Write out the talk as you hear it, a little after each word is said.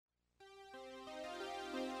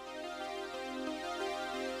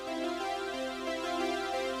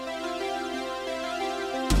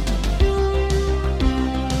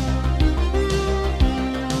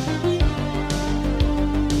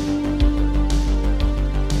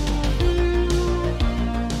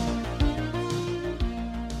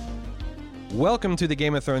Welcome to the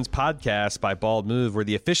Game of Thrones podcast by Bald Move. We're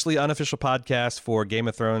the officially unofficial podcast for Game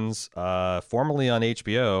of Thrones, formerly on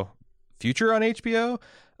HBO, future on HBO.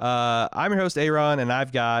 I'm your host, Aaron, and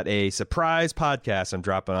I've got a surprise podcast I'm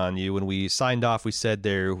dropping on you. When we signed off, we said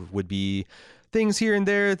there would be things here and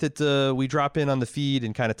there that we drop in on the feed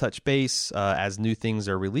and kind of touch base as new things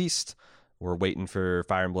are released. We're waiting for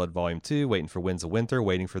Fire and Blood Volume 2, waiting for Winds of Winter,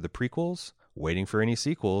 waiting for the prequels, waiting for any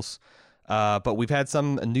sequels. But we've had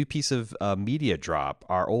a new piece of media drop.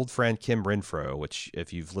 Our old friend Kim Renfro, which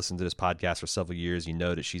if you've listened to this podcast for several years, you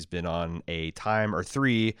know that she's been on a time or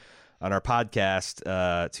three on our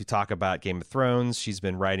podcast to talk about Game of Thrones. She's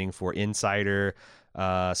been writing for Insider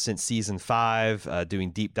since season 5,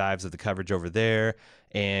 doing deep dives of the coverage over there.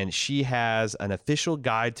 And she has an official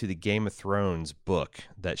guide to the Game of Thrones book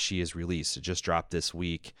that she has released. It just dropped this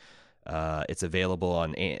week. It's available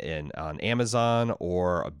on Amazon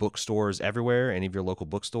or bookstores everywhere, any of your local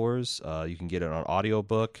bookstores. You can get it on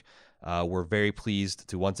audiobook. We're very pleased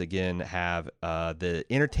to once again have the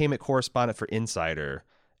entertainment correspondent for Insider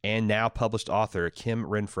and now published author Kim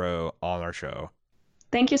Renfro on our show.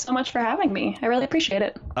 Thank you so much for having me. I really appreciate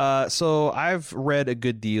it. So I've read a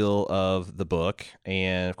good deal of the book,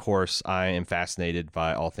 and of course I am fascinated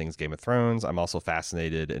by all things Game of Thrones. I'm also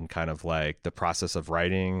fascinated in kind of like the process of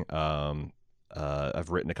writing. I've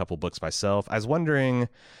written a couple books myself. I was wondering,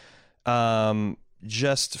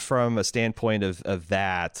 just from a standpoint of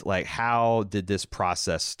that, like, how did this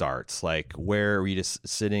process start? Like, where were you just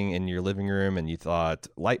sitting in your living room and you thought,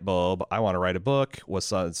 light bulb, I want to write a book?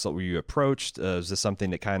 So were you approached? Was this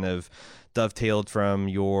something that kind of dovetailed from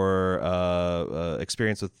your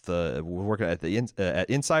experience with working at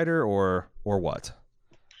Insider, or what?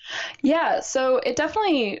 Yeah, so it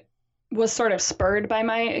definitely was sort of spurred by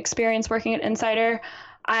my experience working at Insider.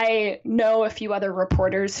 I know a few other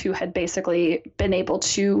reporters who had basically been able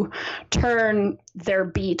to turn their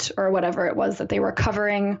beat or whatever it was that they were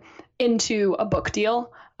covering into a book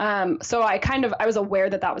deal. So I was aware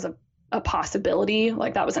that that was a possibility,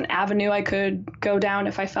 like that was an avenue I could go down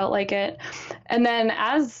if I felt like it. And then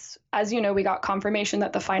as you know, we got confirmation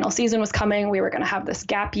that the final season was coming. We were going to have this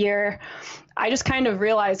gap year. I just kind of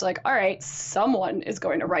realized, like, all right, someone is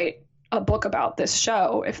going to write a book about this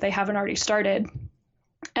show if they haven't already started.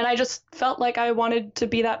 And I just felt like I wanted to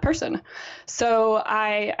be that person. So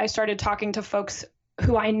I started talking to folks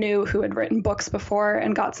who I knew who had written books before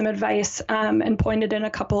and got some advice and pointed in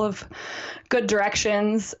a couple of good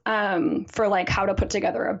directions for like how to put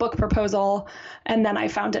together a book proposal. And then I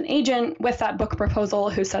found an agent with that book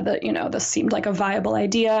proposal who said that, you know, this seemed like a viable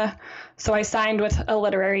idea. So I signed with a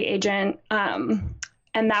literary agent. And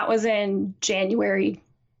that was in January,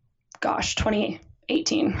 2018.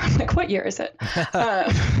 I'm like, what year is it?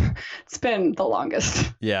 It's been the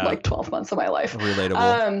longest, like 12 months of my life. Relatable.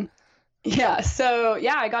 I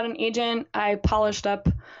got an agent. I polished up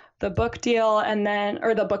the book deal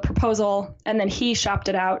or the book proposal, and then he shopped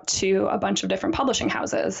it out to a bunch of different publishing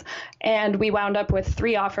houses. And we wound up with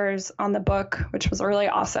 3 offers on the book, which was really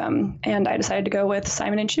awesome. And I decided to go with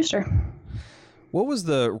Simon & Schuster. What was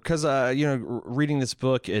because reading this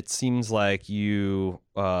book, it seems like you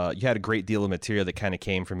had a great deal of material that kind of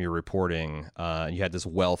came from your reporting. You had this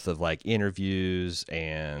wealth of like interviews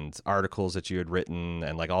and articles that you had written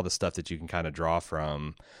and like all the stuff that you can kind of draw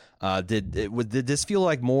from. Did this feel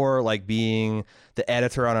like more like being the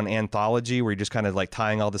editor on an anthology where you're just kind of like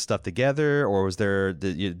tying all this stuff together, or was there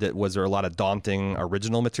a lot of daunting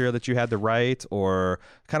original material that you had to write, or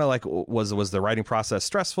kind of like was the writing process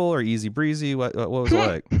stressful or easy breezy? What was it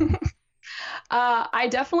like? I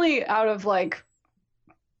definitely, out of like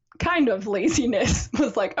kind of laziness,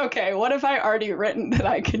 was like, okay, what have I already written that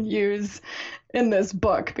I can use in this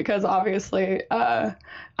book? Because obviously I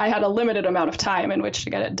had a limited amount of time in which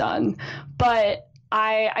to get it done. But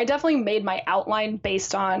I definitely made my outline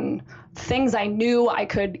based on things I knew I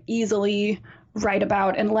could easily write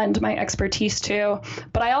about and lend my expertise to.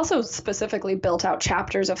 But I also specifically built out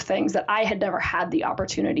chapters of things that I had never had the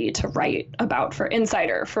opportunity to write about for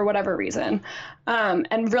Insider for whatever reason,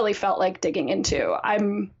 and really felt like digging into.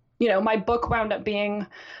 My book wound up being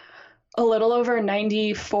a little over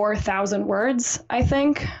 94,000 words, I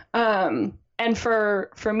think. And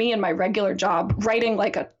for me and my regular job, writing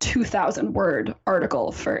like a 2,000 word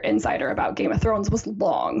article for Insider about Game of Thrones was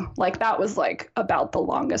long. Like that was like about the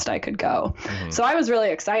longest I could go. Mm-hmm. So I was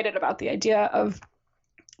really excited about the idea of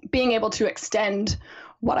being able to extend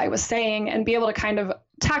what I was saying and be able to kind of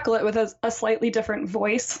tackle it with a slightly different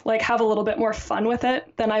voice, like have a little bit more fun with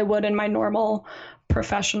it than I would in my normal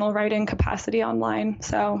professional writing capacity online.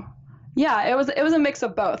 So yeah, it was a mix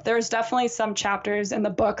of both. There's definitely some chapters in the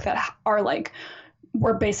book that are like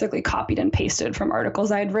were basically copied and pasted from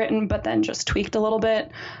articles I had written, but then just tweaked a little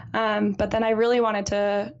bit. But then I really wanted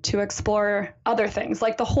to explore other things,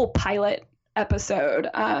 like the whole pilot episode,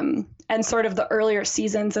 and sort of the earlier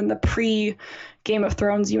seasons in the pre-Game of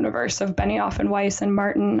Thrones universe of Benioff and Weiss and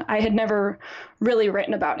Martin. I had never really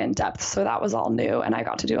written about in depth, so that was all new, and I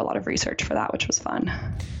got to do a lot of research for that, which was fun.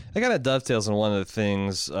 That kind of dovetails in one of the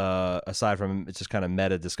things, aside from just kind of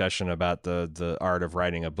meta discussion about the art of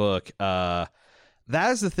writing a book.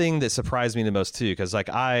 That is the thing that surprised me the most too, because like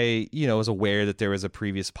I, was aware that there was a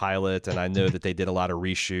previous pilot, and I know that they did a lot of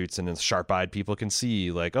reshoots, and then sharp-eyed people can see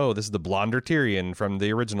like, oh, this is the blonder Tyrion from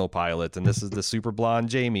the original pilot, and this is the super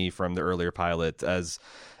blonde Jaime from the earlier pilot. As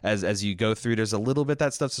you go through, there's a little bit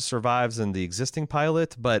that stuff survives in the existing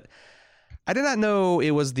pilot, but I did not know it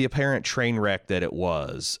was the apparent train wreck that it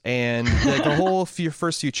was. And the whole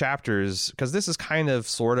first few chapters, because this is kind of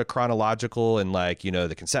sort of chronological, and like,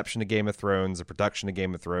 the conception of Game of Thrones, the production of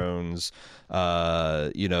Game of Thrones,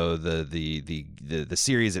 the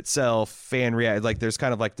series itself, fan react, like there's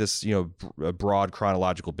kind of like this, a broad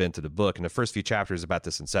chronological bent to the book. And the first few chapters about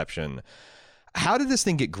this inception. How did this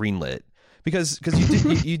thing get greenlit? Because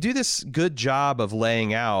you do this good job of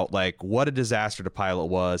laying out like what a disaster the pilot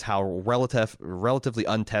was, how relatively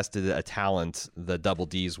untested a talent the Double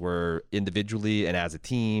Ds were individually and as a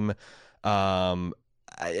team, and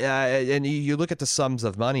you look at the sums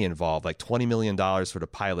of money involved, like $20 million for the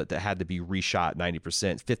pilot that had to be reshot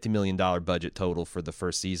 90%, $50 million budget total for the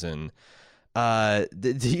first season. Do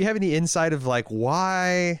you have any insight of like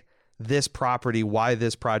why this property, why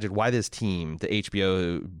this project, why this team, the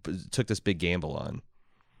HBO took this big gamble on?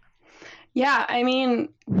 Yeah, I mean,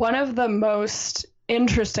 one of the most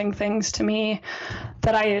interesting things to me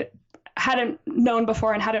that I hadn't known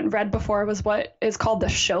before and hadn't read before was what is called the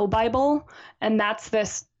Show Bible. And that's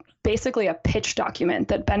this basically a pitch document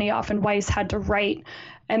that Benioff and Weiss had to write.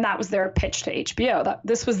 And that was their pitch to HBO.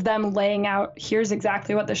 This was them laying out, here's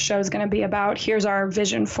exactly what this show is going to be about. Here's our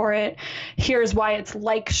vision for it. Here's why it's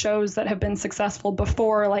like shows that have been successful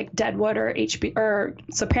before, like Deadwood or HBO or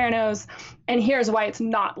Sopranos. And here's why it's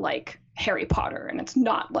not like Harry Potter. And it's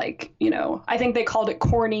not like, I think they called it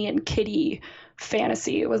corny and kiddie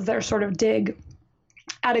fantasy. It was their sort of dig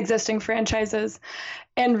at existing franchises.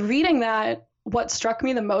 And reading that, what struck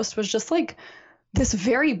me the most was just like this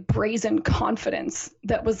very brazen confidence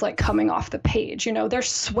that was like coming off the page. They're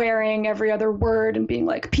swearing every other word and being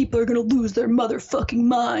like, people are going to lose their motherfucking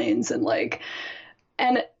minds.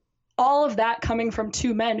 And all of that coming from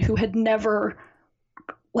two men who had never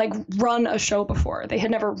like run a show before. They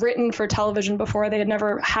had never written for television before. They had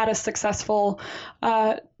never had a successful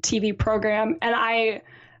TV program. And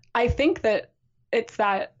I think that it's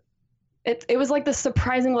that it was like this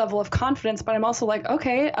surprising level of confidence, but I'm also like,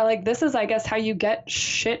 okay, this is, I guess, how you get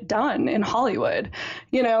shit done in Hollywood,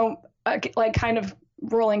 like kind of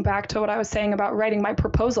rolling back to what I was saying about writing my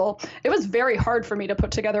proposal. It was very hard for me to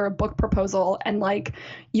put together a book proposal, and like,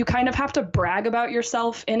 you kind of have to brag about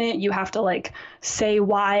yourself in it. You have to like say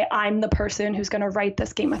why I'm the person who's going to write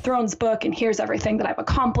this Game of Thrones book, and here's everything that I've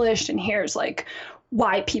accomplished, and here's like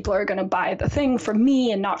why people are going to buy the thing from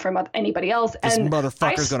me and not from anybody else. This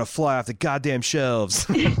motherfucker's going to fly off the goddamn shelves.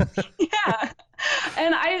 Yeah.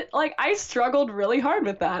 And I struggled really hard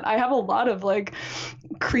with that. I have a lot of like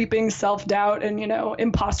creeping self-doubt, and,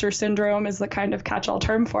 imposter syndrome is the kind of catch-all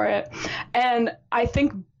term for it. And I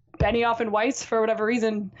think Benioff and Weiss, for whatever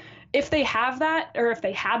reason, if they have that, or if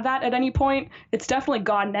they had that at any point, it's definitely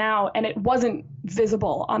gone now, and it wasn't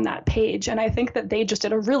visible on that page. And I think that they just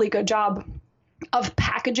did a really good job of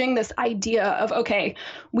packaging this idea of, okay,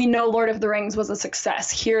 we know Lord of the Rings was a success.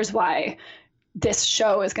 Here's why this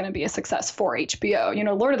show is going to be a success for HBO.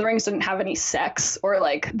 Lord of the Rings didn't have any sex or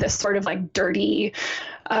like this sort of like dirty,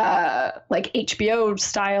 like HBO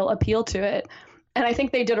style appeal to it. And I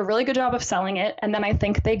think they did a really good job of selling it. And then I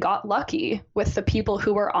think they got lucky with the people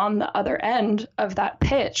who were on the other end of that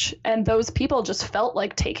pitch. And those people just felt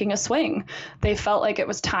like taking a swing. They felt like it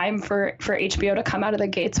was time for HBO to come out of the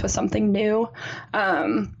gates with something new.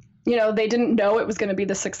 They didn't know it was going to be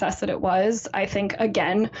the success that it was. I think,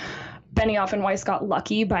 again, Benioff and Weiss got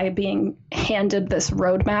lucky by being handed this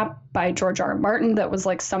roadmap by George R. R. Martin that was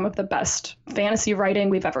like some of the best fantasy writing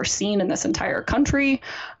we've ever seen in this entire country.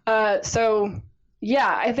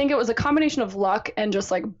 Yeah, I think it was a combination of luck and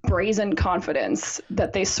just like brazen confidence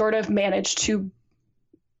that they sort of managed to,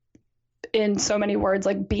 in so many words,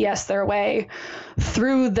 like BS their way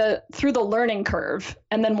through the learning curve.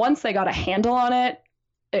 And then once they got a handle on it,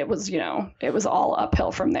 it was all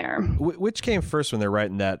uphill from there. Which came first when they're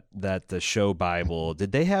writing that the Show Bible?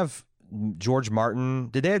 Did they have George Martin,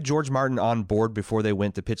 did they have George Martin on board before they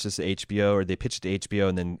went to pitch this to HBO, or they pitched to HBO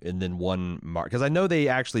and then won Martin? Because I know they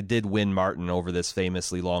actually did win Martin over this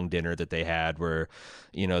famously long dinner that they had where,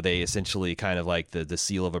 you know, they essentially kind of like the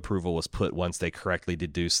seal of approval was put once they correctly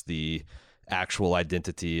deduced the actual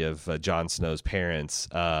identity of Jon Snow's parents.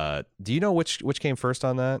 Do you know which came first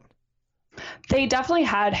on that? They definitely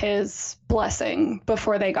had his blessing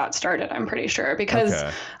before they got started, I'm pretty sure, because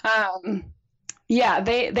yeah,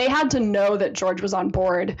 they had to know that George was on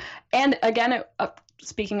board. And again,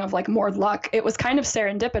 speaking of like more luck, it was kind of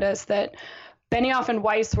serendipitous that Benioff and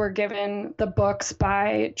Weiss were given the books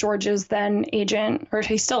by George's then agent, or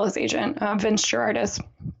he's still his agent, Vince Gerardis,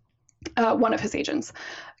 one of his agents,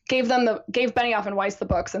 gave Benioff and Weiss the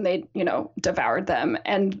books, and they, you know, devoured them.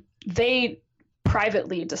 And they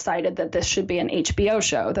privately decided that this should be an HBO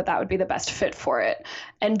show, that would be the best fit for it.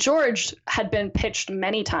 And George had been pitched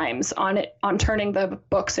many times on turning the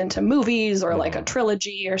books into movies or like a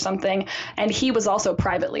trilogy or something. And he was also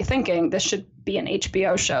privately thinking this should be an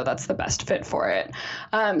HBO show. That's the best fit for it.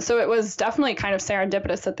 So it was definitely kind of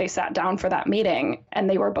serendipitous that they sat down for that meeting and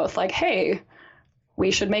they were both like, hey, we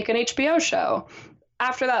should make an HBO show.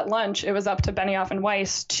 After that lunch, it was up to Benioff and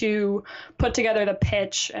Weiss to put together the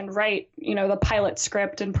pitch and write, you know, the pilot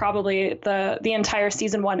script and probably the entire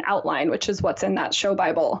season 1 outline, which is what's in that show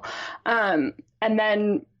Bible. And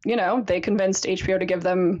then, you know, they convinced HBO to give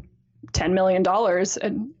them $10 million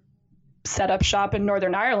and set up shop in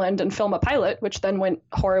Northern Ireland and film a pilot, which then went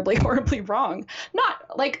horribly, horribly wrong.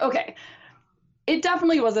 Not like, okay, it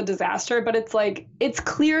definitely was a disaster, but it's like, it's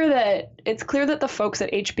clear that the folks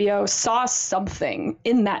at HBO saw something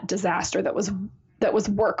in that disaster that was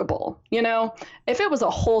workable. You know, if it was a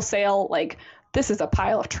wholesale, like, this is a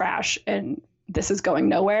pile of trash and this is going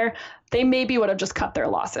nowhere, they maybe would have just cut their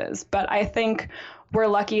losses. But I think we're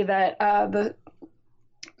lucky that the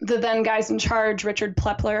then guys in charge, Richard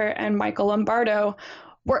Plepler and Michael Lombardo,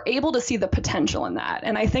 were able to see the potential in that.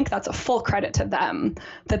 And I think that's a full credit to them,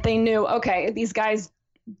 that they knew, okay, these guys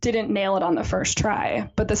didn't nail it on the first try,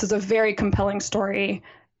 but this is a very compelling story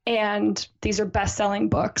and these are best-selling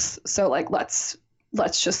books. So like, let's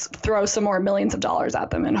just throw some more millions of dollars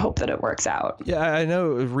at them and hope that it works out. Yeah, I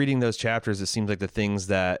know reading those chapters, it seems like the things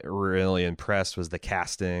that really impressed was the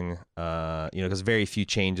casting, you know, because very few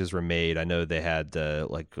changes were made. I know they had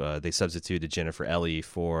they substituted Jennifer Ellie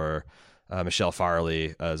for Michelle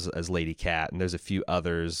Farley as Lady Cat, and there's a few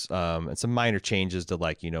others, and some minor changes to,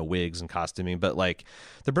 like, you know, wigs and costuming, but like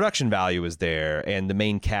the production value was there and the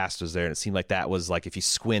main cast was there, and it seemed like that was like, if you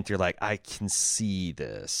squint, you're like, I can see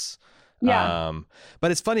this. Yeah.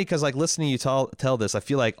 But it's funny because, like, listening to you tell this, I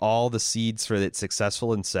feel like all the seeds for its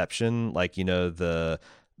successful inception, like, you know, the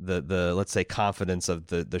let's say confidence of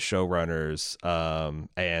the showrunners,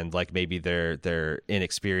 and like maybe their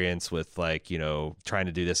inexperience with, like, you know, trying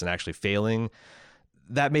to do this and actually failing,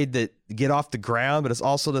 that made it get off the ground. But it's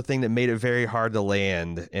also the thing that made it very hard to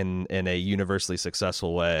land in a universally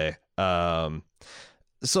successful way.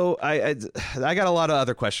 So I got a lot of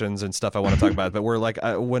other questions and stuff I want to talk about, but we're like,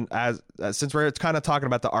 since we're kind of talking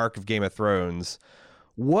about the arc of Game of Thrones,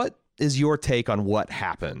 what is your take on what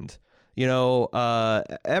happened? You know,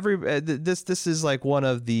 this is like one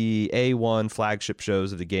of the A1 flagship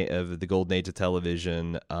shows of the golden age of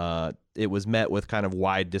television. It was met with kind of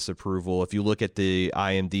wide disapproval. If you look at the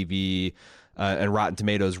IMDb and Rotten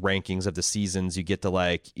Tomatoes rankings of the seasons, you get to,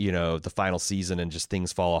 like, you know, the final season and just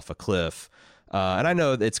things fall off a cliff. And I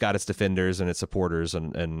know it's got its defenders and its supporters,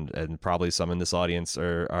 and probably some in this audience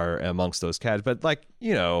are amongst those cats. But, like,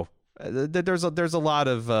 you know, there's a lot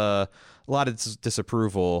of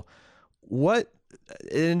disapproval.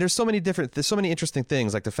 And there's so many interesting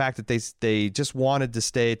things, like the fact that they just wanted to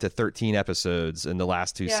stay to 13 episodes in the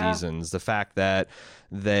last two seasons. The fact that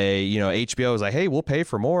they, you know, HBO was like, hey, we'll pay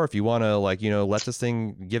for more if you want to, like, you know,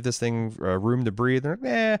 give this thing room to breathe.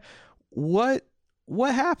 They're like,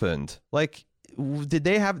 what happened? Like, did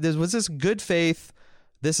they have this? Was this good faith?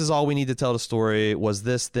 This is all we need to tell the story. Was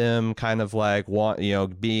this them kind of like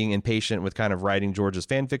being impatient with kind of writing George's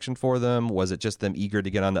fan fiction for them? Was it just them eager to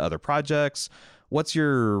get onto other projects? What's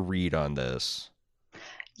your read on this?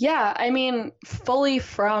 Yeah, I mean, fully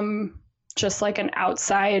from just like an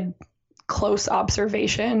outside close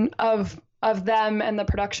observation of them and the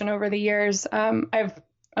production over the years. I've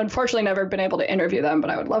unfortunately never been able to interview them,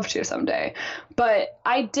 but I would love to someday. But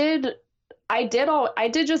I did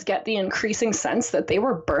just get the increasing sense that they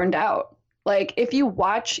were burned out. Like, if you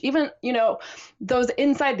watch, even, you know, those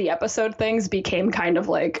inside the episode things became kind of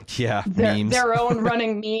like their own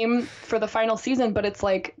running meme for the final season. But it's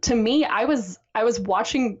like, to me, I was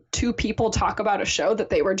watching two people talk about a show that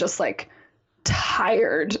they were just like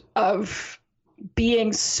tired of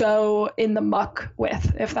being so in the muck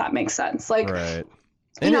with, if that makes sense. Like, right.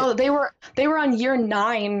 they were on year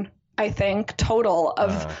 9, I think, total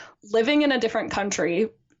of living in a different country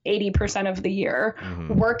 80% of the year,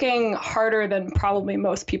 working harder than probably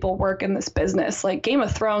most people work in this business. Like Game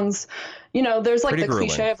of Thrones, there's like Pretty the grueling.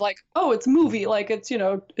 cliche of like, oh, it's movie, like it's,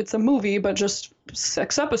 it's a movie, but just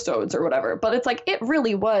 6 episodes or whatever. But it's like, it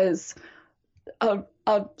really was a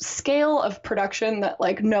scale of production that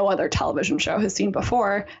like no other television show has seen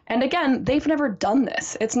before. And again, they've never done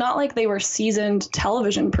this. It's not like they were seasoned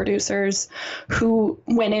television producers who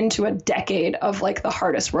went into a decade of like the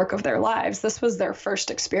hardest work of their lives. This was their first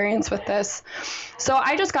experience with this. So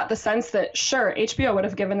I just got the sense that sure, HBO would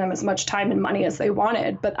have given them as much time and money as they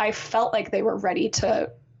wanted, but I felt like they were ready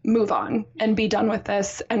to move on and be done with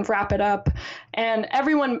this and wrap it up. And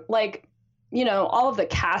everyone, like, all of the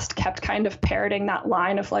cast kept kind of parroting that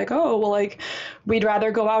line of like, oh, well, like, we'd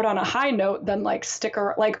rather go out on a high note than like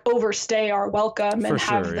overstay our welcome and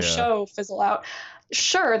have the show fizzle out.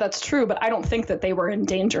 Sure, that's true, but I don't think that they were in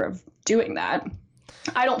danger of doing that.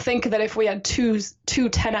 I don't think that if we had two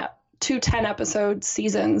 10-episode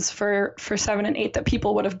seasons for 7 and 8, that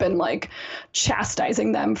people would have been like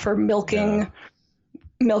chastising them for milking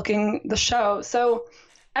the show. So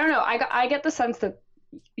I don't know. I get the sense that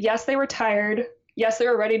yes, they were tired. Yes, they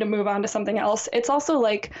were ready to move on to something else. It's also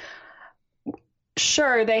like,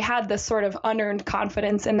 sure, they had this sort of unearned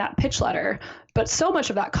confidence in that pitch letter, but so much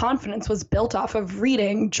of that confidence was built off of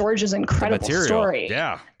reading George's incredible story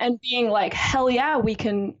and being like, hell yeah, we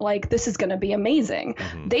can, like, this is going to be amazing.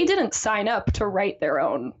 They didn't sign up to write their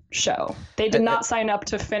own show. They did not sign up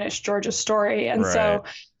to finish George's story. And so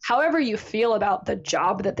however you feel about the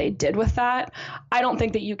job that they did with that, I don't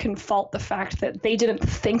think that you can fault the fact that they didn't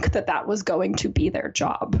think that that was going to be their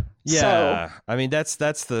job. Yeah, so, I mean that's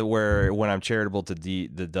where when I'm charitable to the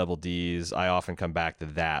double D's, I often come back to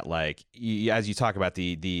that. Like as you talk about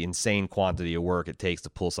the insane quantity of work it takes to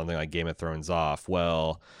pull something like Game of Thrones off.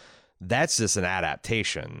 Well, that's just an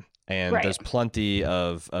adaptation. And there's plenty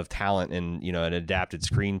of talent in, an adapted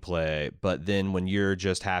screenplay. But then when you're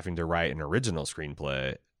just having to write an original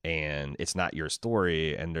screenplay and it's not your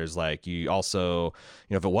story, and there's like, you also,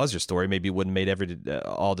 if it was your story, maybe you wouldn't have made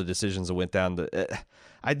all the decisions that went down the.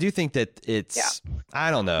 I do think that it's,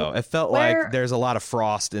 I don't know. It felt like there's a lot of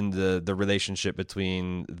frost in the relationship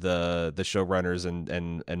between the showrunners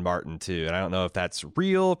and Martin too. And I don't know if that's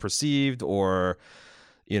real, perceived, or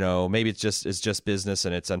maybe it's just business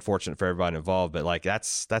and it's unfortunate for everybody involved. But like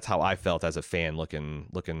that's how I felt as a fan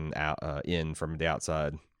looking out in from the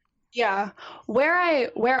outside. Yeah, where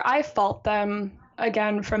I fault them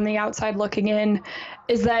again from the outside looking in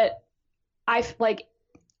is that I like,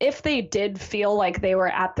 if they did feel like they were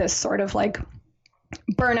at this sort of like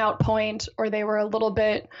burnout point, or they were a little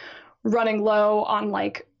bit running low on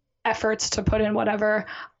like efforts to put in whatever,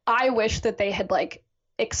 I wish that they had like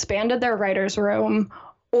expanded their writer's room,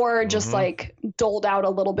 or just like doled out a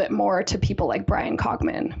little bit more to people like Brian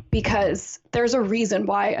Cogman, because there's a reason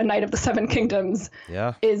why A Night of the Seven Kingdoms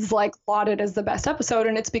is like lauded as the best episode.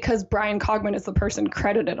 And it's because Brian Cogman is the person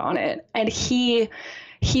credited on it. And he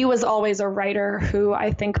was always a writer who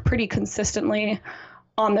I think pretty consistently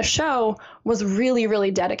on the show was really,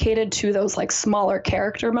 really dedicated to those like smaller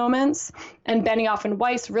character moments. And Benioff and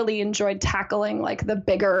Weiss really enjoyed tackling like the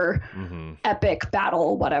bigger epic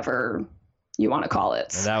battle, whatever you want to call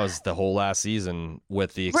it. And that was the whole last season,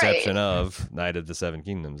 with the exception of Night of the Seven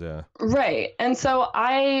Kingdoms. Yeah. Right. And so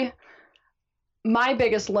my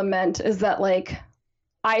biggest lament is that like,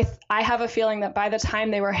 I have a feeling that by the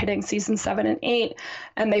time they were hitting season 7 and 8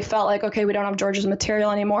 and they felt like, okay, we don't have George's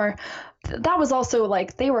material anymore, that was also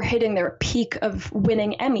like they were hitting their peak of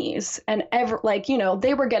winning Emmys, and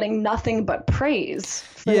they were getting nothing but praise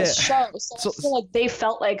for this show. So I feel like they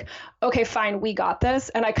felt like, okay, fine, we got this.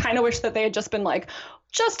 And I kind of wish that they had just been like,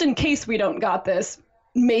 just in case we don't got this,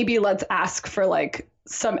 maybe let's ask for like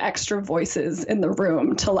some extra voices in the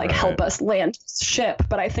room to like help us land this ship.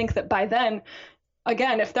 But I think that by then,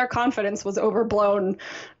 again, if their confidence was overblown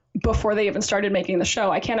before they even started making the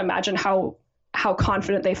show, I can't imagine how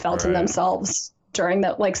confident they felt in themselves during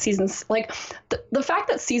that like seasons. Like the fact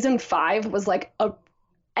that season 5 was like a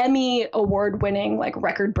Emmy award winning, like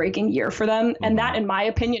record breaking year for them. And that, in my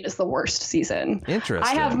opinion, is the worst season.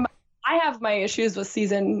 Interesting. I have my issues with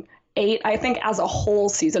season 8. I think as a whole,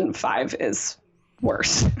 season 5 is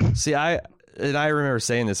worse. See, I remember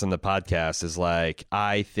saying this on the podcast, is like,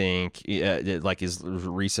 I think like as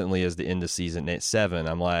recently as the end of season 7,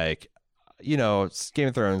 I'm like, Game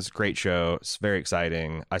of Thrones, great show. It's very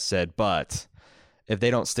exciting. I said, but if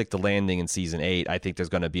they don't stick the landing in season 8, I think there's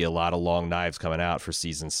going to be a lot of long knives coming out for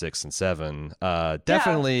season 6 and 7.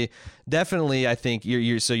 Definitely. I think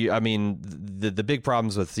I mean, the big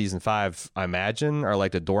problems with season 5, I imagine, are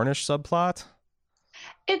like the Dornish subplot.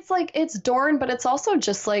 It's like, it's Dorne, but it's also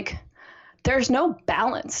just like, there's no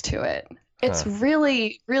balance to it. It's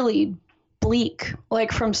really, really bleak,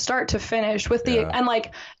 like from start to finish with the, and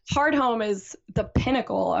like Hardhome is the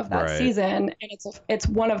pinnacle of that season. And it's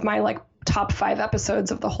one of my like top 5 episodes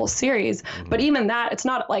of the whole series. But even that, it's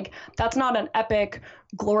not like, that's not an epic,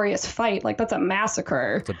 glorious fight. Like that's a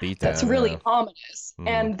massacre. It's a beatdown. That's really ominous.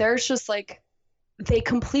 And there's just like, they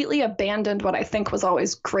completely abandoned what I think was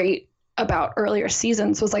always great about earlier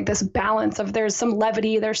seasons, was like this balance of, there's some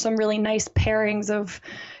levity, there's some really nice pairings of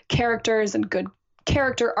characters and good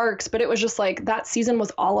character arcs, but it was just like that season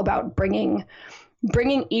was all about bringing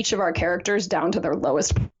each of our characters down to their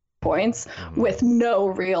lowest points with no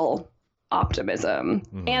real optimism.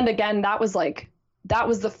 And again, that was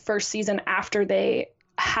the first season after they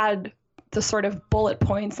had the sort of bullet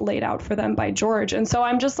points laid out for them by George. And so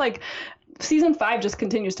I'm just like, season 5 just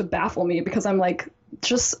continues to baffle me, because I'm like,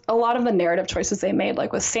 just a lot of the narrative choices they made,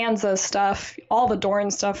 like with Sansa stuff, all the Dorne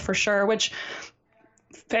stuff for sure, which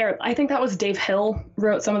fair. I think that was Dave Hill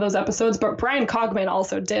wrote some of those episodes, but Brian Cogman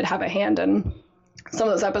also did have a hand in some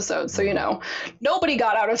of those episodes. So, you know, nobody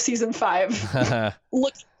got out of season 5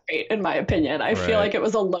 looking great, in my opinion. I feel like it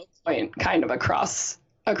was a low point kind of across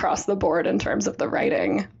the board in terms of the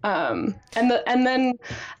writing. And then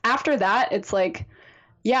after that, it's like,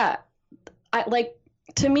 to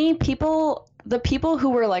me, the people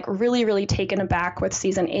who were like really, really taken aback with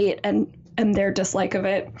season 8 and their dislike of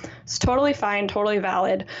it, it's totally fine, totally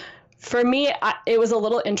valid. For me, it was a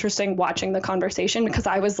little interesting watching the conversation, because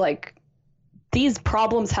I was like, these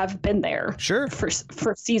problems have been there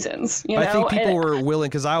for seasons. You know? I think people were willing,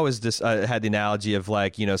 because I always just had the analogy of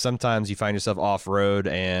like, you know, sometimes you find yourself off road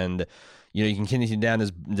and, you know, you can continue down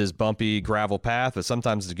this bumpy gravel path, but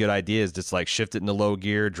sometimes the good idea is just like shift it into low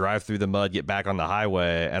gear, drive through the mud, get back on the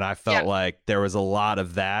highway. And I felt like there was a lot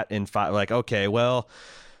of that in like, okay, well,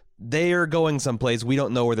 they are going someplace, we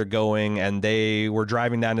don't know where they're going, and they were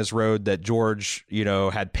driving down this road that George, you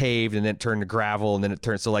know, had paved, and then it turned to gravel, and then it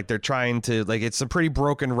turned, so like they're trying to, like, it's a pretty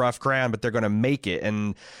broken, rough ground, but they're going to make it.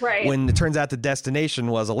 And when it turns out the destination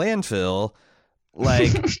was a landfill,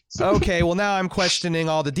 like, okay, well, now I'm questioning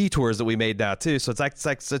all the detours that we made now too. So it's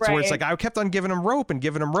where it's like I kept on giving them rope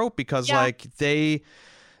because like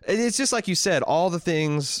it's just like you said, all the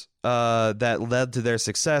things that led to their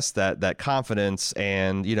success, that confidence,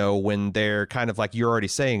 and, you know, when they're kind of like you're already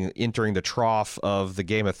saying, entering the trough of the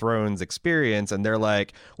Game of Thrones experience, and they're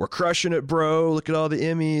like, we're crushing it, bro, look at all the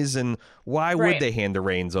Emmys. And why would they hand the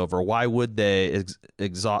reins over? Why would they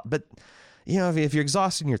exhaust? But, you know, if you're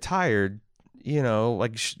exhausted and you're tired, you know,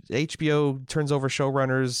 like HBO turns over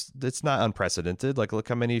showrunners, it's not unprecedented. Like, look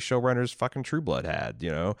how many showrunners fucking True Blood had,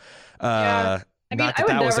 you know. I mean, not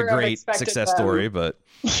that was a great success story, but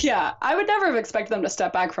yeah, I would never have expected them to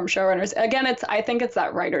step back from showrunners. Again, I think it's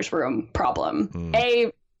that writer's room problem.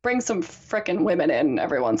 Bring some frickin' women in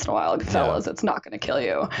every once in a while, fellas. It's not going to kill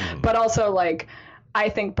you. But also, like, I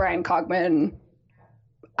think Brian Cogman,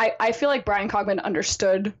 I feel like Brian Cogman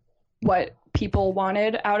understood what people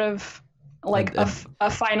wanted out of like a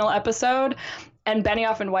final episode, and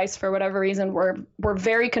Benioff and Weiss, for whatever reason, were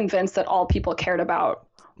very convinced that all people cared about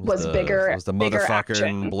was the motherfucker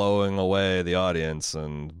action. Blowing away the audience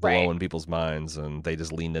and blowing people's minds, and they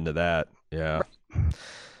just leaned into that.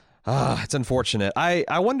 It's unfortunate.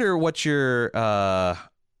 I wonder what's your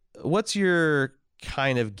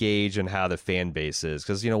kind of gauge on how the fan base is,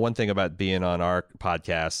 because, you know, one thing about being on our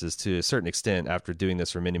podcast is, to a certain extent, after doing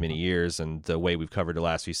this for many years and the way we've covered the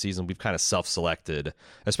last few seasons, we've kind of self-selected,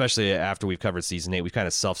 especially after we've covered season 8, we've kind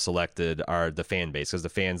of self-selected the fan base, because the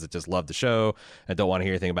fans that just love the show and don't want to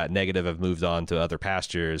hear anything about negative have moved on to other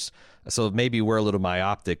pastures. So maybe we're a little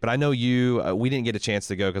myopic, but I know we didn't get a chance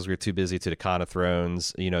to go because we were too busy to the Con of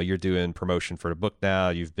Thrones. You know, you're doing promotion for the book now.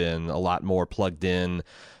 You've been a lot more plugged in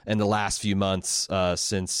the last few months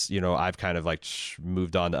since, you know, I've kind of like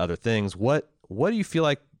moved on to other things. What do you feel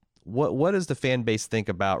like? What does the fan base think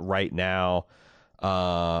about right now?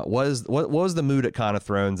 What was the mood at Con of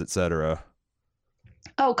Thrones, etc.?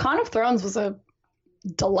 Oh, Con of Thrones was a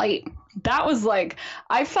delight. That was like,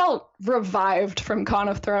 I felt revived from Con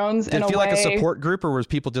of Thrones. Did it feel like a support group, or was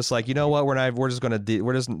people just like, you know what, we're just going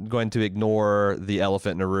to ignore the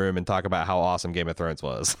elephant in the room and talk about how awesome Game of Thrones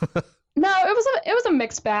was? No, it was a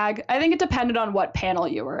mixed bag. I think it depended on what panel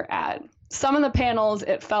you were at. Some of the panels,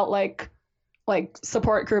 it felt like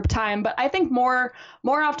support group time, but I think more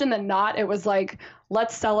often than not, it was like,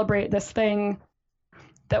 let's celebrate this thing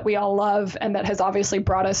that we all love and that has obviously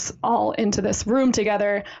brought us all into this room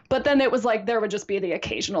together. But then it was like there would just be the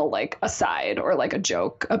occasional like aside or like a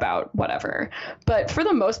joke about whatever. But for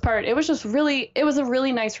the most part, it was a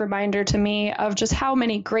really nice reminder to me of just how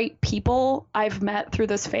many great people I've met through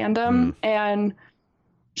this fandom and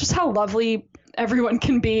just how lovely everyone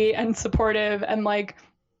can be and supportive, and like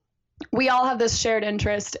we all have this shared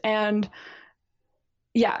interest. And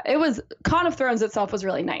yeah, Con of Thrones itself was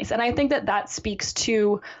really nice. And I think that speaks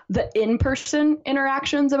to the in-person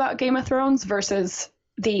interactions about Game of Thrones versus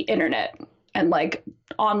the internet and like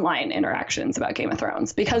online interactions about Game of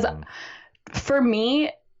Thrones. Because for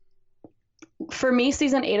me,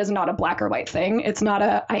 season 8 is not a black or white thing. It's not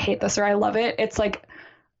I hate this or I love it. It's like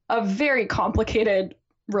a very complicated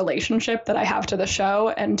relationship that I have to the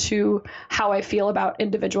show and to how I feel about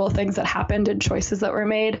individual things that happened and choices that were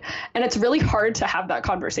made. And it's really hard to have that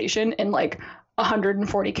conversation in like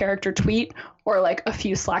 140 character tweet or like a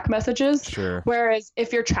few Slack messages. Sure. Whereas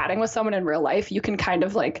if you're chatting with someone in real life, you can kind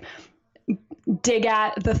of like dig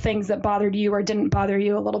at the things that bothered you or didn't bother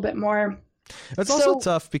you a little bit more. It's also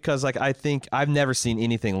tough because like I think I've never seen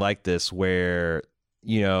anything like this where,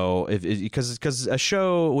 you know, because a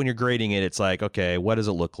show, when you're grading it, it's like, okay, what does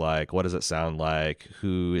it look like? What does it sound like?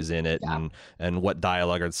 Who is in it? Yeah. And what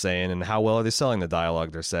dialogue are they saying? And how well are they selling the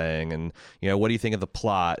dialogue they're saying? And, you know, what do you think of the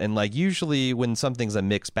plot? And like usually when something's a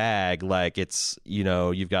mixed bag, like it's, you know,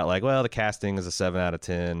 you've got like, well, the casting is a 7 out of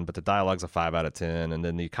 10, but the dialogue's a 5 out of 10. And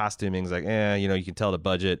then the costuming's like, you know, you can tell the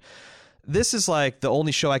budget. This is like the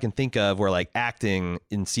only show I can think of where like acting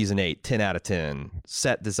in season 8, 10 out of 10,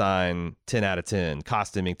 set design, 10 out of 10,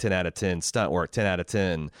 costuming, 10 out of 10, stunt work, 10 out of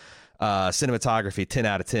 10, cinematography, 10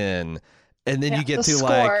 out of 10. And then you get to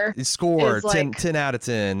like score 10 out of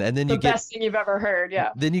 10. And then you get the best thing you've ever heard.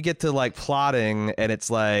 Yeah. Then you get to like plotting and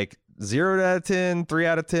it's like 0 out of 10, 3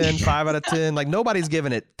 out of 10, 5 out of 10. Like nobody's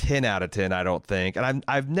giving it 10 out of 10, I don't think. And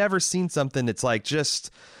I've never seen something that's like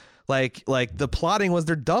just like the plotting was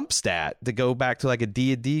their dump stat, to go back to like a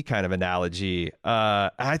D&D kind of analogy.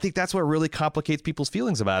 And I think that's what really complicates people's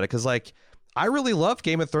feelings about it. Cause like, I really love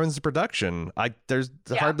Game of Thrones production. There's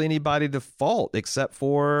hardly anybody to fault except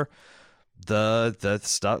for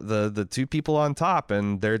the two people on top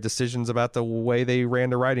and their decisions about the way they ran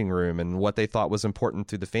the writing room and what they thought was important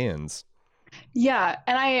to the fans. Yeah.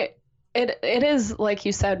 And it is, like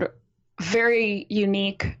you said, very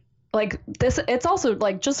unique. Like this, it's also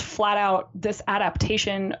like just flat out this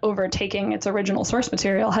adaptation overtaking its original source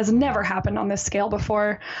material has never happened on this scale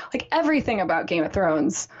before. Like everything about Game of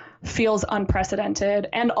Thrones feels unprecedented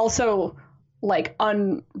and also like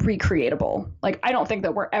unrecreatable. Like I don't think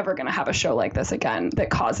that we're ever going to have a show like this again that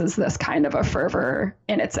causes this kind of a fervor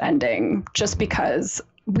in its ending just because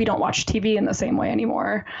we don't watch TV in the same way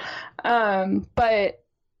anymore. But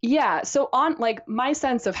yeah, so on like my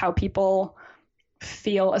sense of how people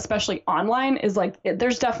feel, especially online, is like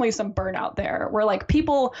there's definitely some burnout there where like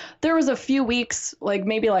there was a few weeks, like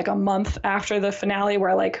maybe like a month after the finale,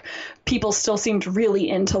 where like people still seemed really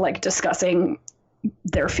into like discussing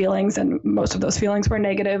their feelings, and most of those feelings were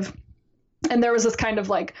negative. And there was this kind of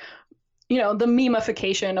like, you know, the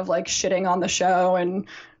memification of like shitting on the show and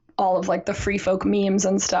all of like the free folk memes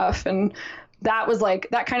and stuff. And that was like,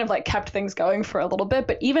 that kind of like kept things going for a little bit.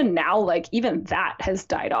 But even now, like even that has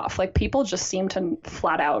died off. Like people just seem to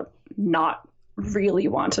flat out not really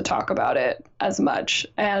want to talk about it as much.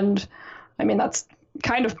 And I mean, that's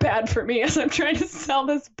kind of bad for me as I'm trying to sell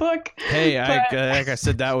this book. Hey, like I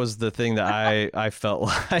said, that was the thing that I felt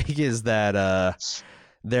like is that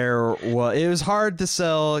it was hard to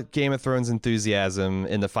sell Game of Thrones enthusiasm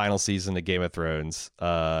in the final season of Game of Thrones,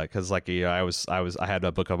 because like, you know, I had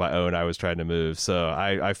a book on my own. I was trying to move, so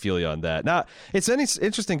I feel you on that. Now it's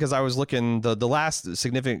interesting because I was looking, the last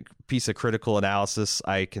significant piece of critical analysis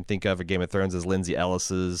I can think of Game of Thrones is Lindsay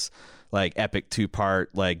Ellis's like epic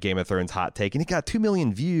 2-part like Game of Thrones hot take, and it got 2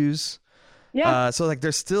 million views. Yeah. So like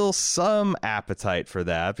there's still some appetite for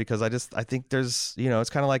that, because I think there's, you know, it's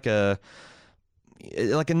kind of like a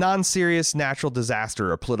non-serious natural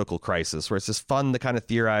disaster or political crisis where it's just fun to kind of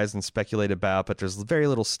theorize and speculate about, but there's very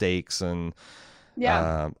little stakes. And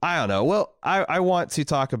I don't know. Well, I want to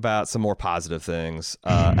talk about some more positive things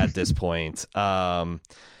at this point.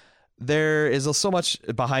 There is so much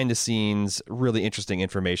behind the scenes, really interesting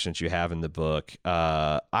information that you have in the book.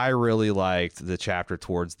 I really liked the chapter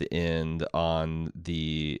towards the end on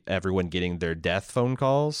everyone getting their death phone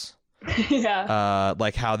calls. Yeah.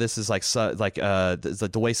 Like how this is like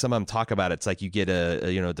the way some of them talk about it, it's like you get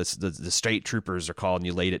the state troopers are calling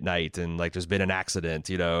you late at night and like there's been an accident,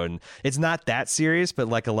 and it's not that serious, but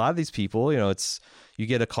like a lot of these people, it's you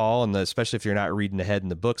get a call, and especially if you're not reading ahead in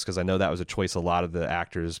the books, because I know that was a choice a lot of the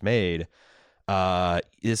actors made.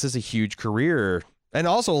 This is a huge career, and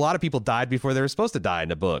also a lot of people died before they were supposed to die in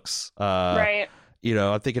the books. Right.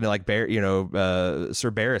 I'm thinking of like Sir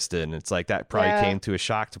Barristan. It's like that probably came to a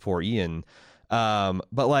shock to poor Ian.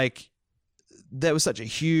 But like that was such a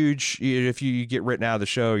huge. If you get written out of the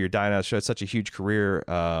show, you're dying out of the show. It's such a huge career.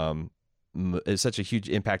 It's such a huge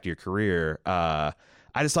impact to your career.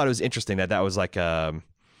 I just thought it was interesting that was like a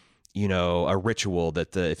ritual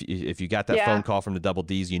that if you got that phone call from the Double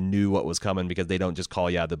D's, you knew what was coming, because they don't just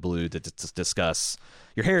call you out of the blue to discuss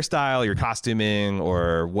your hairstyle, your costuming,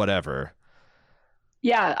 or whatever.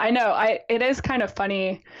 Yeah, I know. It is kind of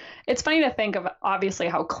funny. It's funny to think of obviously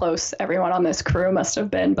how close everyone on this crew must have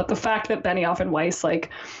been, but the fact that Benioff and Weiss like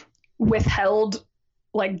withheld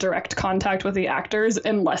like direct contact with the actors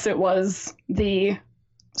unless it was the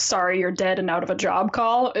sorry you're dead and out of a job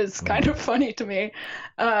call is kind of funny to me.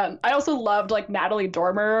 I also loved like Natalie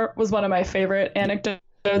Dormer was one of my favorite anecdotes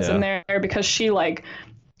in there, because she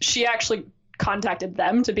actually contacted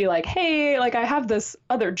them to be like, hey, like I have this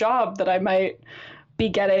other job that I might be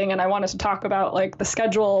getting, and I wanted to talk about like the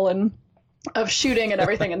schedule and of shooting and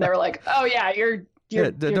everything, and they were like, oh yeah, you're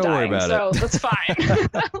don't dying, worry about so it. that's fine.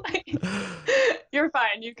 Like, you're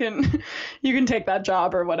fine, you can take that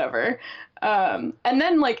job or whatever. And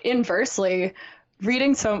then like inversely,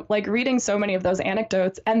 reading so many of those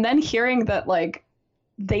anecdotes, and then hearing that like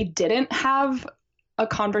they didn't have a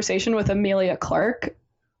conversation with Emilia Clarke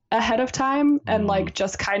ahead of time, and like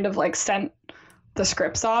just kind of like sent the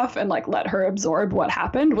scripts off and like let her absorb what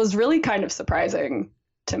happened, was really kind of surprising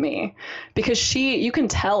to me, because you can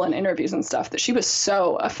tell in interviews and stuff that she was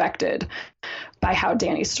so affected by how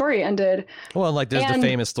Danny's story ended. Well, like there's the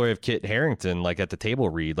famous story of Kit Harington, like at the table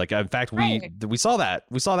read. Like in fact, we saw that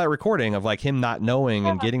recording of like him not knowing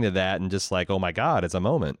and getting to that, and just like, oh my God, it's a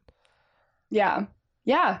moment. Yeah.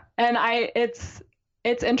 And it's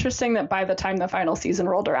interesting that by the time the final season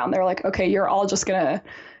rolled around, they're like, okay, you're all just gonna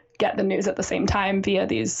get the news at the same time via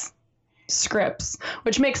these scripts,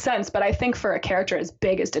 which makes sense. But I think for a character as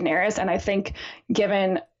big as Daenerys, and I think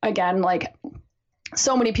given again like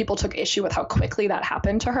so many people took issue with how quickly that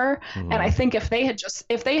happened to her, and I think if they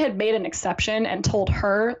had made an exception and told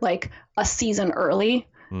her like a season early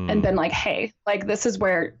and been like, hey, like this is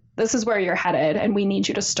where you're headed, and we need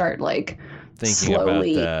you to start like thinking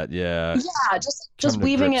slowly about that, just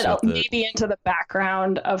weaving it maybe into the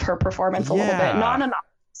background of her performance a little bit, not an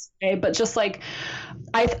way, but just like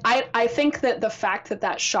I think that the fact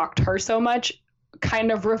that shocked her so much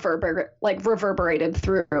kind of reverberated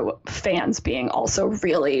through fans being also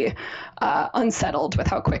really unsettled with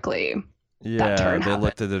how quickly that turn happened.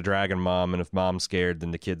 Looked at the dragon mom, and if mom's scared, then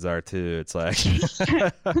the kids are too. It's like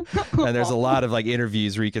and there's a lot of like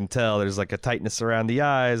interviews where you can tell there's like a tightness around the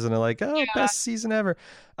eyes, and they're like, oh, best season ever.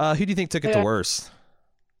 Who do you think took it the worst?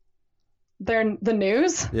 The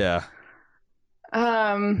news? Yeah.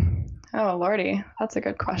 Oh lordy, that's a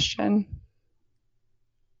good question.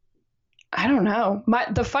 I don't know.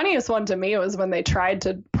 The funniest one to me was when they tried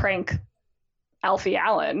to prank Alfie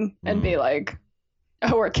Allen and be like,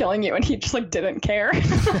 oh, we're killing you, and he just like didn't care.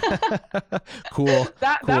 Cool.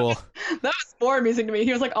 That was more amusing to me.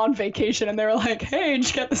 He was like on vacation, and they were like, hey, did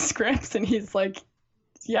you get the scripts? And he's like,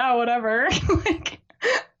 yeah, whatever. Like,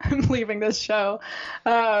 I'm leaving this show.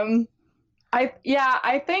 I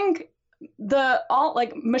think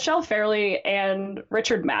Michelle Fairley and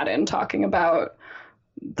Richard Madden talking about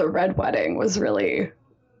the Red Wedding was really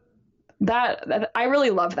that I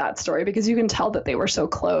really love that story, because you can tell that they were so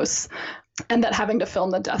close, and that having to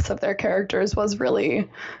film the deaths of their characters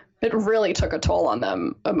it really took a toll on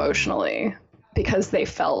them emotionally, because they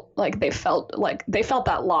felt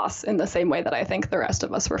that loss in the same way that I think the rest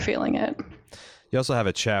of us were feeling it. You also have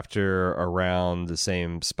a chapter around the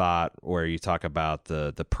same spot where you talk about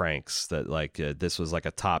the pranks, that like this was like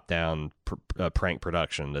a top-down prank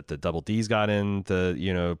production, that the Double D's got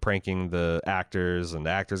into, pranking the actors, and the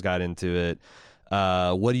actors got into it.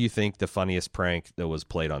 What do you think the funniest prank that was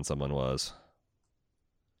played on someone was?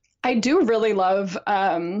 I do really love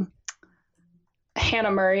Hannah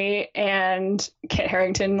Murray and Kit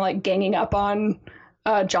Harington like ganging up on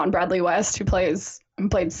John Bradley West, who played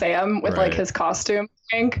Sam, with like his costume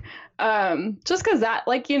prank. Just because that,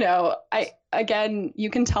 like, you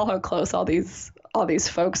can tell how close all these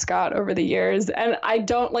folks got over the years. And I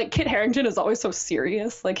don't like Kit Harington is always so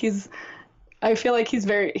serious. Like I feel like he's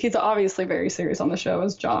obviously very serious on the show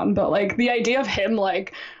as John, but like the idea of him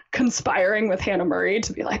like conspiring with Hannah Murray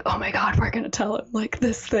to be like, oh my God, we're gonna tell him like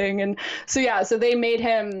this thing. And so yeah, so they made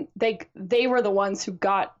him, they were the ones who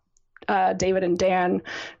got David and Dan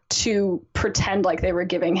to pretend like they were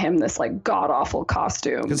giving him this like god awful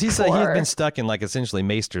costume, because he had been stuck in like essentially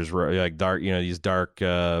Maester's like dark, these dark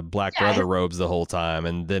Black Brother robes the whole time,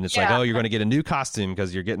 and then it's like, oh, you're going to get a new costume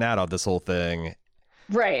because you're getting out of this whole thing,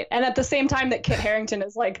 right? And at the same time that Kit Harington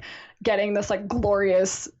is like getting this like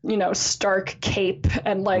glorious, Stark cape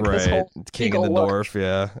and like this whole King of the North,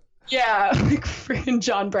 Yeah, like freaking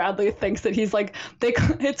John Bradley thinks that he's like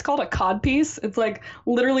it's called a codpiece. It's like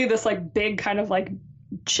literally this like big kind of like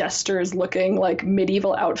jester's looking like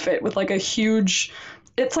medieval outfit with like a huge,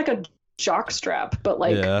 it's like a jock strap, but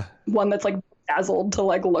like one that's like dazzled to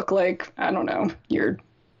like look like, I don't know, your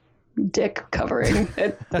dick covering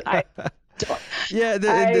it.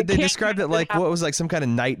 They described it like what was like some kind of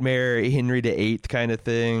nightmare Henry VIII kind of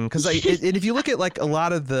thing, because like and if you look at like a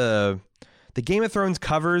lot of the Game of Thrones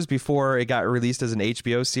covers before it got released as an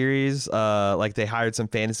HBO series, like they hired some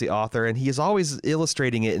fantasy author, and he is always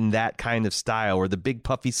illustrating it in that kind of style, where the big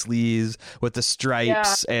puffy sleeves with the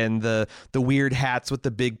stripes and the weird hats with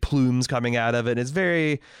the big plumes coming out of it. It's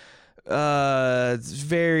very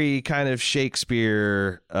kind of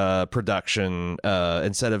Shakespeare production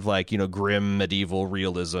instead of like grim medieval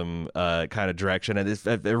realism kind of direction. And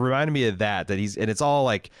it reminded me of that he's, and it's all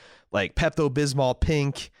like Pepto-Bismol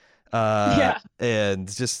pink. And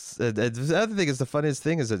just the other thing is, the funniest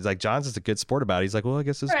thing is that like John's just a good sport about it. He's like, well, I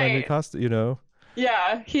guess this is my new costume,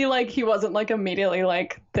 Yeah, he wasn't like immediately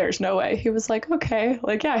like, there's no way. He was like, okay,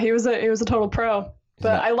 like yeah, he was a total pro.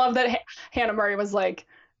 But I love that Hannah Murray was like,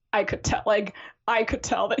 I could tell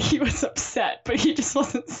that he was upset, but he just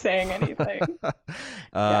wasn't saying anything.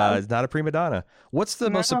 It's not a prima donna. What's the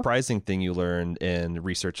most surprising thing you learned in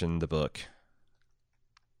researching the book?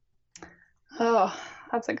 Oh,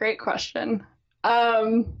 that's a great question.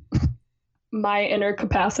 My inner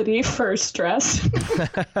capacity for stress.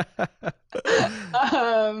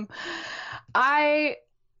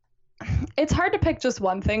 It's hard to pick just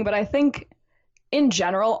one thing, but I think in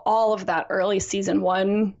general, all of that early season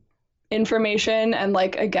 1 information, and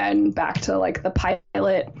like again back to like the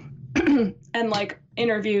pilot and like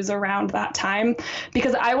interviews around that time,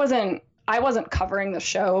 because I wasn't covering the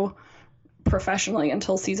show professionally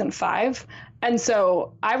until season 5, and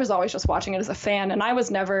so I was always just watching it as a fan, and I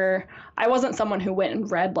wasn't someone who went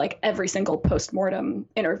and read like every single post-mortem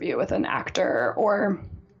interview with an actor or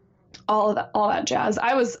all that jazz.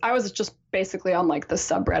 I was just basically on like the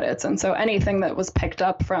subreddits, and so anything that was picked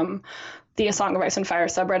up from the A Song of Ice and Fire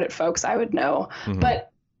subreddit folks, I would know.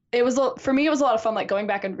 But for me it was a lot of fun, like going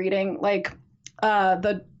back and reading like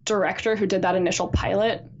the director who did that initial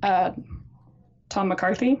pilot, Tom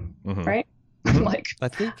McCarthy, right? Like,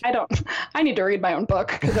 I need to read my own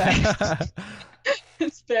book because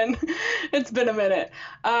it's been a minute.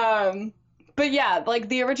 But yeah, like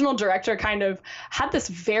the original director kind of had this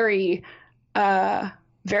very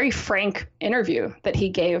frank interview that he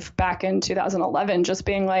gave back in 2011, just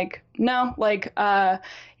being like, no, like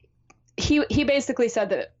he basically said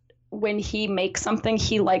that when he makes something,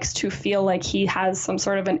 he likes to feel like he has some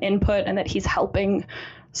sort of an input and that he's helping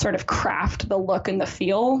sort of craft the look and the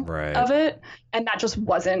feel of it. And that just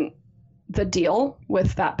wasn't the deal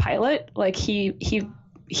with that pilot. Like he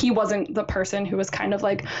wasn't the person who was kind of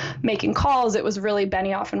like making calls. It was really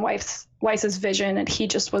Benioff and Weiss's vision, and he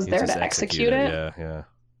just was there to execute it. Yeah.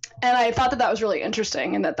 And I thought that was really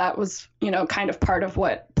interesting, and that was, kind of part of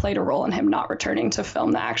what played a role in him not returning to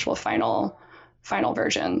film the actual final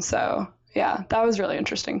version. So yeah, that was really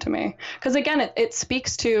interesting to me, because again, it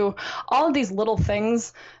speaks to all of these little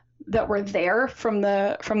things that were there from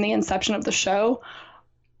the inception of the show,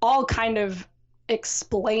 all kind of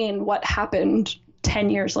explain what happened 10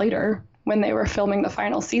 years later when they were filming the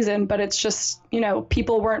final season. But it's just,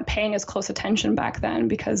 people weren't paying as close attention back then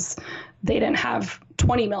because they didn't have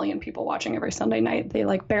 20 million people watching every Sunday night. They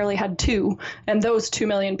like barely had 2. And those 2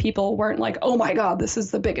 million people weren't like, oh my God, this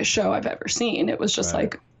is the biggest show I've ever seen. It was just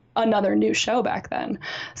like another new show back then.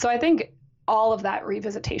 So I think all of that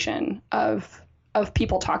revisitation of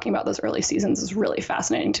people talking about those early seasons is really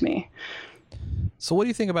fascinating to me. So what do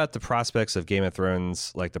you think about the prospects of Game of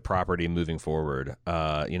Thrones, like the property moving forward?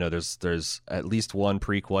 There's at least one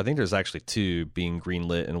prequel. I think there's actually 2 being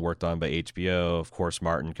greenlit and worked on by HBO. Of course,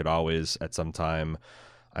 Martin could always at some time,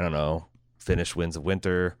 I don't know, finish Winds of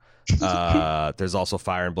Winter. There's also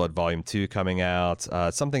Fire and Blood Volume 2 coming out.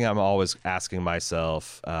 Something I'm always asking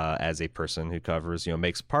myself as a person who covers,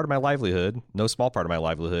 makes part of my livelihood, no small part of my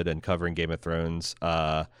livelihood, and covering Game of Thrones.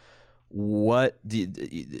 what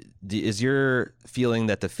is your feeling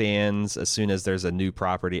that the fans, as soon as there's a new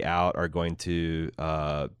property out, are going to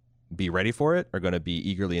be ready for it, are going to be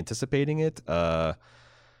eagerly anticipating it?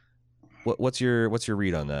 What's your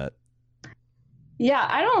read on that? Yeah,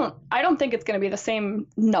 I don't think it's going to be the same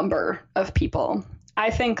number of people. I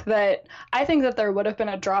think that there would have been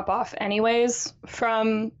a drop off anyways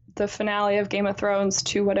from the finale of Game of Thrones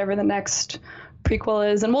to whatever the next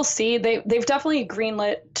prequel is, and we'll see. They've definitely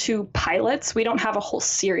greenlit 2 pilots. We don't have a whole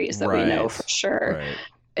series that we know for sure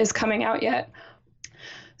is coming out yet.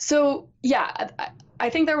 So yeah, I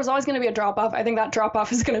think there was always going to be a drop off. I think that drop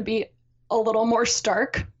off is going to be a little more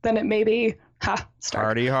stark than it may be. Stark.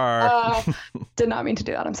 Hardy hard. Did not mean to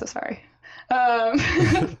do that. I'm so sorry.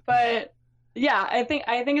 But yeah, I think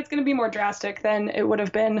it's going to be more drastic than it would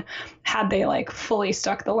have been had they like fully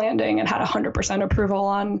stuck the landing and had 100% approval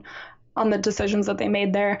on the decisions that they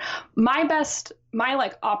made there. My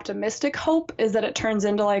like optimistic hope is that it turns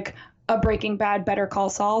into like a Breaking Bad, Better Call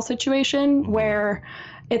Saul situation where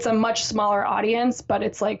it's a much smaller audience, but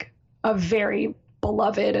it's like a very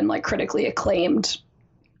beloved and like critically acclaimed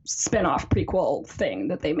spin-off prequel thing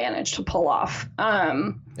that they managed to pull off.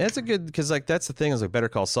 It's a good, because like that's the thing is like Better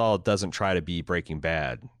Call Saul doesn't try to be Breaking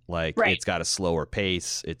Bad. Like it's got a slower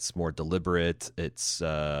pace, it's more deliberate, it's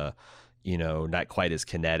not quite as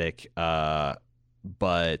kinetic,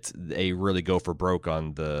 but they really go for broke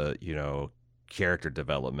on the character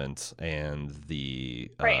development and the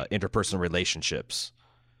interpersonal relationships.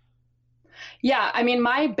 Yeah, I mean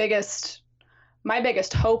my biggest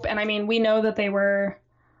hope, and I mean we know that they were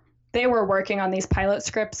working on these pilot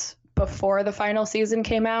scripts before the final season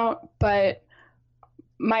came out, but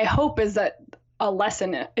my hope is that a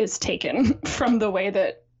lesson is taken from the way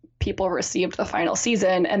that people received the final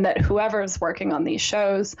season, and that whoever's working on these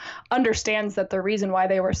shows understands that the reason why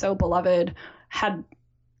they were so beloved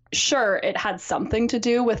it had something to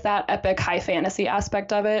do with that epic high fantasy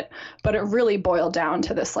aspect of it, but it really boiled down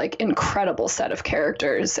to this like incredible set of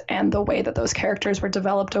characters and the way that those characters were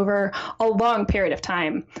developed over a long period of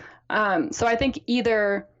time. So I think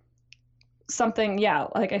either something,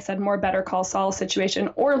 like I said, more Better Call Saul situation,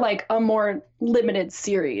 or like a more limited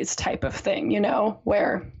series type of thing,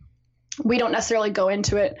 where we don't necessarily go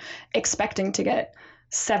into it expecting to get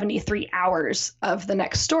 73 hours of the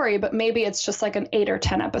next story, but maybe it's just like an 8 or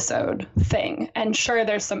 10 episode thing. And sure,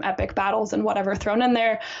 there's some epic battles and whatever thrown in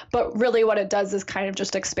there, but really what it does is kind of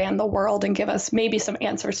just expand the world and give us maybe some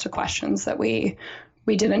answers to questions that we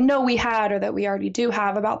didn't know we had, or that we already do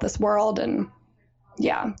have about this world. And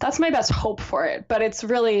yeah, that's my best hope for it. But it's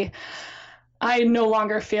really, I no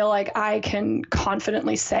longer feel like I can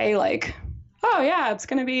confidently say like, oh yeah, it's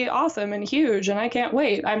going to be awesome and huge and I can't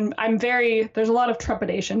wait. There's a lot of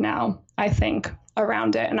trepidation now, I think,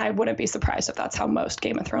 around it. And I wouldn't be surprised if that's how most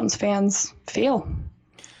Game of Thrones fans feel,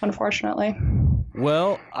 unfortunately.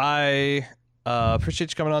 Well, I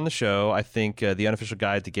appreciate you coming on the show. I think the Unofficial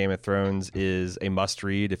Guide to Game of Thrones is a must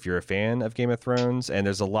read if you're a fan of Game of Thrones. And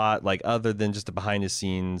there's a lot, like, other than just the behind the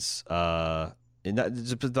scenes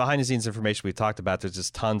information we talked about, there's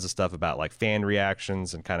just tons of stuff about like fan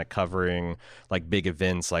reactions and kind of covering like big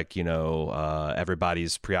events, like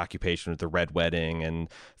everybody's preoccupation with the Red Wedding and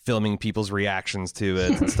filming people's reactions to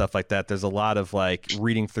it and stuff like that. There's a lot of like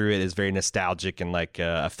reading through it is very nostalgic and like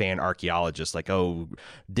a fan archaeologist, like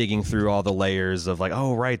digging through all the layers of like,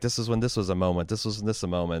 oh right, this is when this was a moment, this was this a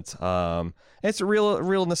moment. It's a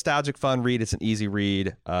real nostalgic, fun read. It's an easy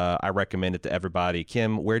read. I recommend it to everybody.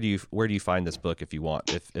 Kim, where do you find this book if you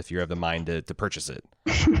want, if you have the mind to purchase it?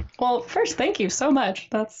 Well, first, thank you so much.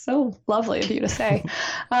 That's so lovely of you to say.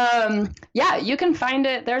 Yeah, you can find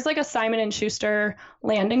it. There's like a Simon & Schuster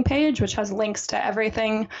landing page, which has links to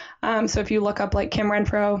everything. So if you look up like Kim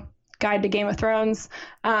Renfro Guide to Game of Thrones,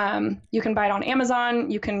 you can buy it on Amazon.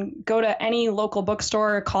 You can go to any local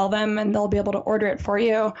bookstore, call them, and they'll be able to order it for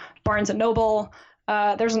you. Barnes & Noble.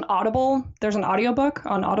 There's an audiobook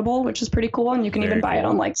on Audible, which is pretty cool. And you can even buy it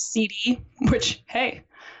on like CD, which, hey,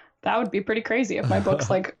 that would be pretty crazy if my book's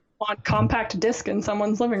like on compact disc in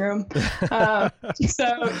someone's living room.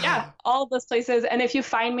 So yeah, all of those places. And if you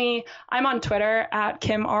find me, I'm on Twitter at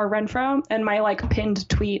Kim R. Renfro, and my like pinned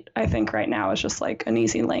tweet, I think right now, is just like an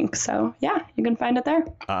easy link. So yeah, you can find it there.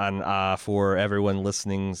 And for everyone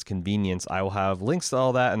listening's convenience, I will have links to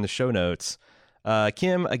all that in the show notes.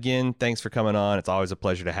 Kim, again, thanks for coming on. It's always a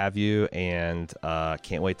pleasure to have you, and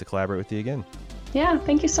can't wait to collaborate with you again. Yeah,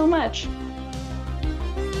 thank you so much.